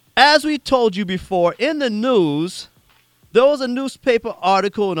as we told you before, in the news, there was a newspaper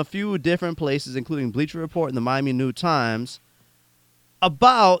article in a few different places, including Bleacher Report and the Miami New Times,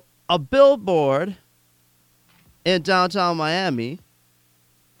 about a billboard in downtown Miami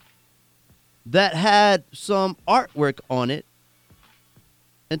that had some artwork on it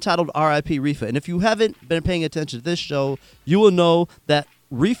entitled R.I.P. Reefa. And if you haven't been paying attention to this show, you will know that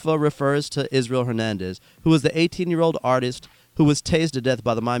Reefa refers to Israel Hernandez, who was the 18-year-old artist who was tased to death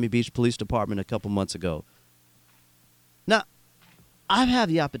by the Miami Beach Police Department a couple months ago. Now, I've had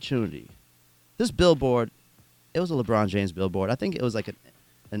the opportunity. This billboard, it was a LeBron James billboard. I think it was like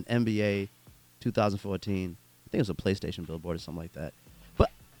an NBA 2014. I think it was a PlayStation billboard or something like that.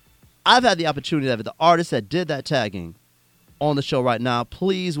 But I've had the opportunity to have the artist that did that tagging on the show right now.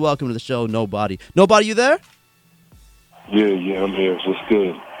 Please welcome to the show, Nobody. Nobody, you there? Yeah, I'm here. What's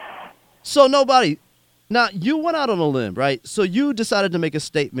good? So, Nobody, now you went out on a limb, right? So you decided to make a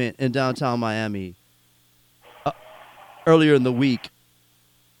statement in downtown Miami earlier in the week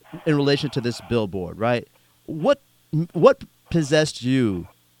in relation to this billboard, right? What possessed you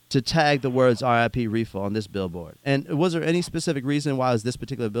to tag the words R.I.P. Reefa on this billboard? And was there any specific reason why it was this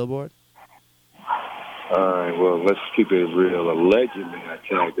particular billboard? All right, well, let's keep it real. Allegedly, I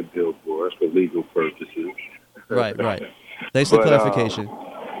tagged the billboard for legal purposes. Right. Thanks for the clarification.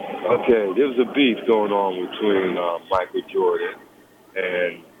 Okay, there was a beef going on between Michael Jordan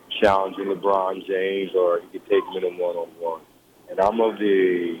and challenging LeBron James, or he could take him in a one-on-one. And I'm of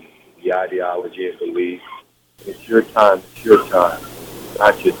the ideology and belief, it's your time,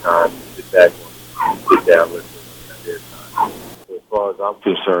 not your time. Sit back and sit down, listen at their time. So as far as I'm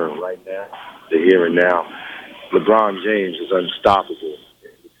concerned, right now, the here and now, LeBron James is unstoppable.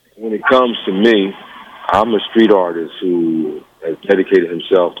 When it comes to me, I'm a street artist who has dedicated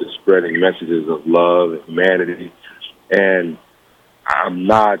himself to spreading messages of love and humanity, and I'm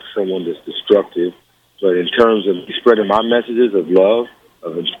not someone that's destructive, but in terms of spreading my messages of love,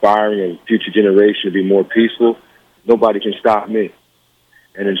 of inspiring a future generation to be more peaceful, nobody can stop me.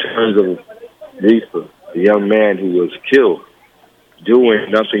 And in terms of Reefa, the young man who was killed, doing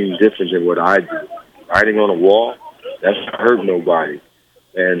nothing different than what I do, writing on a wall, that's not hurt nobody.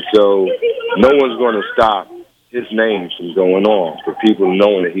 And so no one's going to stop his name from going on, for people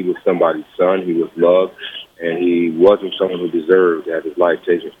knowing that he was somebody's son, he was loved, and he wasn't someone who deserved to have his life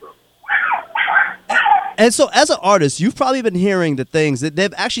taken from him. And so as an artist, you've probably been hearing the things that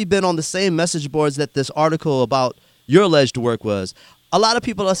they've actually been on the same message boards that this article about your alleged work was. A lot of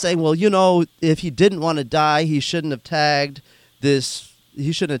people are saying, well, you know, if he didn't want to die, he shouldn't have tagged this.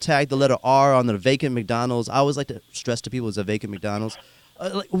 He shouldn't have tagged the letter R on the vacant McDonald's. I always like to stress to people it's a vacant McDonald's.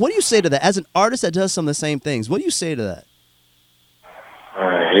 What do you say to that? As an artist that does some of the same things, what do you say to that? All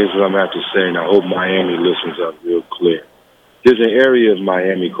right, here's what I'm going to have to say, and I hope Miami listens up real clear. There's an area of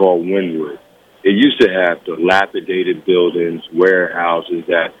Miami called Wynwood. It used to have dilapidated buildings, warehouses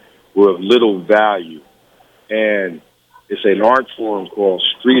that were of little value. And it's an art form called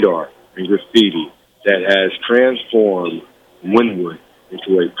street art and graffiti that has transformed Wynwood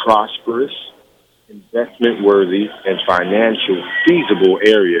into a prosperous, investment-worthy, and financial feasible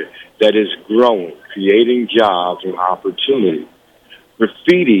area that is growing, creating jobs and opportunity.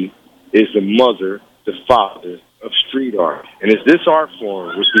 Graffiti is the mother, the father of street art. And it's this art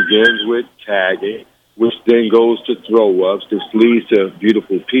form which begins with tagging, which then goes to throw-ups, which leads to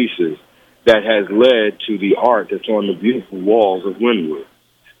beautiful pieces, that has led to the art that's on the beautiful walls of Wynwood.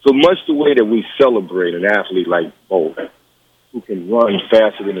 So much the way that we celebrate an athlete like Bolt, who can run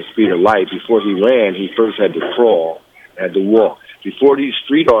faster than the speed of light, before he ran, he first had to crawl, had to walk. Before these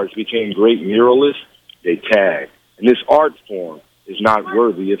street artists became great muralists, they tagged. And this art form is not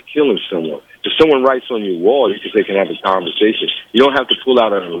worthy of killing someone. If someone writes on your wall, you can say, can have a conversation. You don't have to pull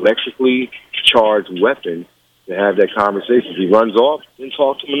out an electrically charged weapon to have that conversation. If he runs off, then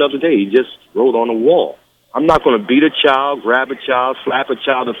talk to him another day. He just wrote on a wall. I'm not going to beat a child, grab a child, slap a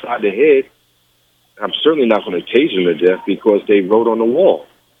child upside the head. I'm certainly not going to tase them to death because they wrote on the wall.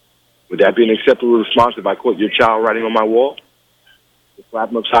 Would that be an acceptable response if I caught your child writing on my wall? To slap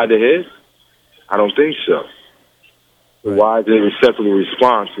him upside the head? I don't think so. Right. Why is it an acceptable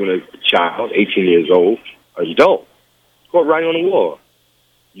response when a child, 18 years old, an adult, caught writing on the wall?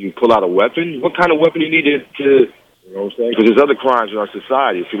 You pull out a weapon? What kind of weapon do you need to you know what I'm saying? Because there's other crimes in our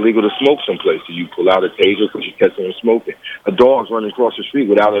society. It's illegal to smoke someplace. Do you pull out a taser because you catch someone smoking? A dog's running across the street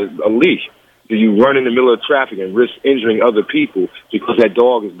without a leash. Do you run in the middle of traffic and risk injuring other people because that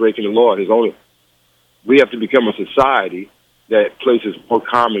dog is breaking the law of his owner? We have to become a society that places more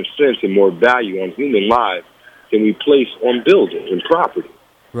common sense and more value on human lives than we place on buildings and property.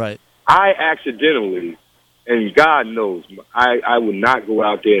 Right. I accidentally And God knows, I would not go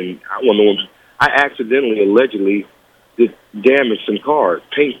out there and I accidentally, allegedly, did damage some cars.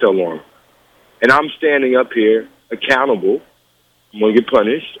 Paint fell on them. And I'm standing up here accountable. I'm going to get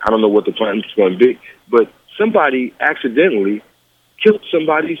punished. I don't know what the punishment is going to be. But somebody accidentally killed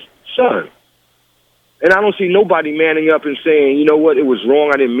somebody's son. And I don't see nobody manning up and saying, you know what, it was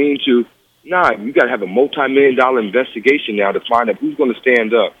wrong, I didn't mean to. Nah, you got to have a multi-million-dollar investigation now to find out who's going to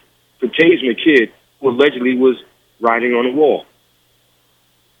stand up for tasing a kid who allegedly was writing on a wall.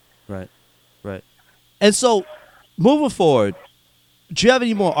 Right. And so, moving forward, do you have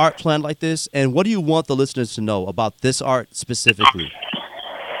any more art planned like this? And what do you want the listeners to know about this art specifically?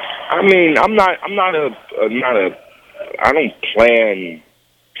 I mean, I don't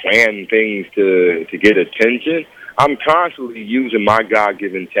plan things to get attention. I'm constantly using my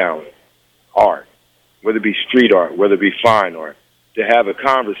God-given talent, art, whether it be street art, whether it be fine art, to have a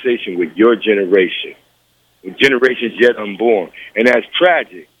conversation with your generation, with generations yet unborn. And as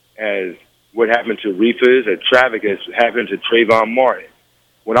tragic as what happened to Reefa is, as tragic as happened to Trayvon Martin,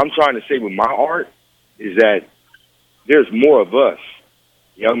 what I'm trying to say with my art is that there's more of us,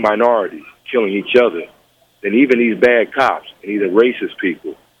 young minorities, killing each other than even these bad cops and these racist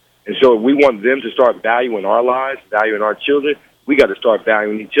people. And so if we want them to start valuing our lives, valuing our children, we got to start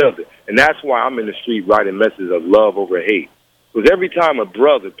valuing each other. And that's why I'm in the street writing messages of love over hate. Because every time a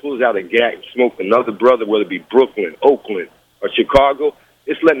brother pulls out a gat and smokes another brother, whether it be Brooklyn, Oakland, or Chicago,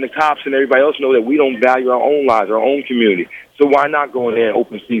 it's letting the cops and everybody else know that we don't value our own lives, our own community. So why not go in there and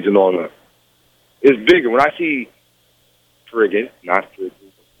open season on us? It's bigger. When I see friggin',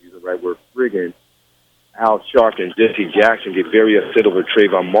 use the right word, friggin', Al Sharpton and Jesse Jackson get very upset over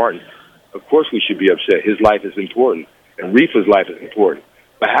Trayvon Martin, of course we should be upset. His life is important, and Reefa's life is important.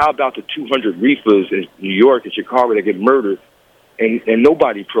 But how about the 200 Reefas in New York and Chicago that get murdered and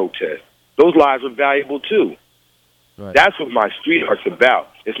nobody protests? Those lives are valuable too. Right. That's what my street art's about.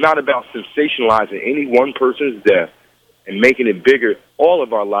 It's not about sensationalizing any one person's death and making it bigger. All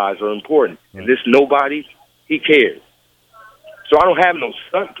of our lives are important. Right. And this nobody, he cares. So I don't have no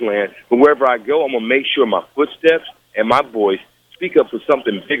stunt plan, but wherever I go, I'm going to make sure my footsteps and my voice speak up for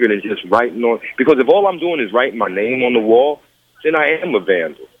something bigger than just writing on. Because if all I'm doing is writing my name on the wall, then I am a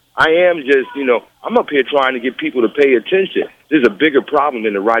vandal. I am just, I'm up here trying to get people to pay attention. There's a bigger problem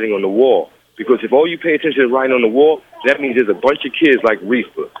than the writing on the wall. Because if all you pay attention to writing on the wall, that means there's a bunch of kids like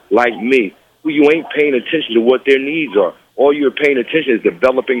Reefa, like me, who you ain't paying attention to what their needs are. All you're paying attention is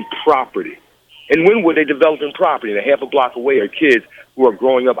developing property. And when were they developing property? And a half a block away are kids who are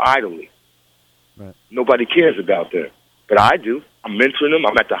growing up idly. Right. Nobody cares about them. But I do. I'm mentoring them.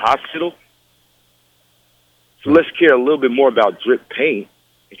 I'm at the hospital. So let's care a little bit more about drip paint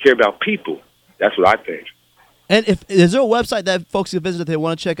and care about people. That's what I think. And is there a website that folks can visit if they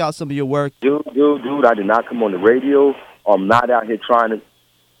want to check out some of your work? Dude, I did not come on the radio. I'm not out here trying to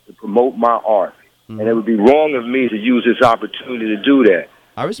promote my art. Mm-hmm. And it would be wrong of me to use this opportunity to do that.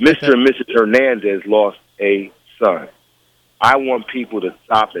 I respect Mr. and Mrs. Hernandez lost a son. I want people to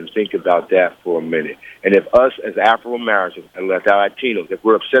stop and think about that for a minute. And if us as Afro-Americans and Latinos, if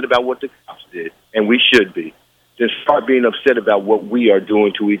we're upset about what the cops did, and we should be, then start being upset about what we are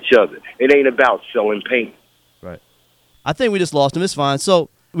doing to each other. It ain't about selling paint. Right. I think we just lost him. It's fine. So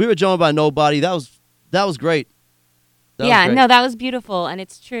we were joined by Nobody. That was great. That was beautiful, and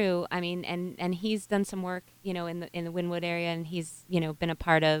it's true. I mean, and he's done some work, in the Wynwood area, and he's, been a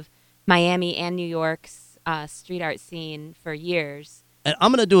part of Miami and New York's street art scene for years. And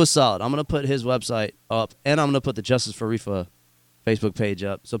I'm going to do a solid. I'm going to put his website up, and I'm going to put the Justice for Reefa Facebook page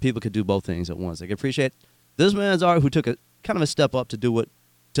up so people could do both things at once. I can appreciate this man's art who took a kind of a step up to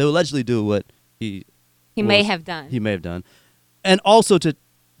allegedly do what he may have done. He may have done. And also to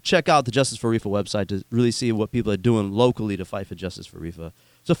check out the Justice for Reefa website to really see what people are doing locally to fight for justice for Reefa.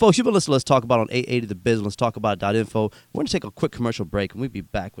 So, folks, you've been listening to Let's Talk About on 880 The Biz. Let's talk about .info. We're going to take a quick commercial break, and we'll be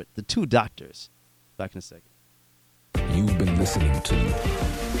back with the two doctors. Back in a second. You've been listening to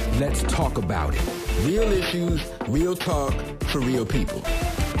Let's Talk About It. Real issues, real talk for real people.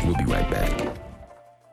 We'll be right back.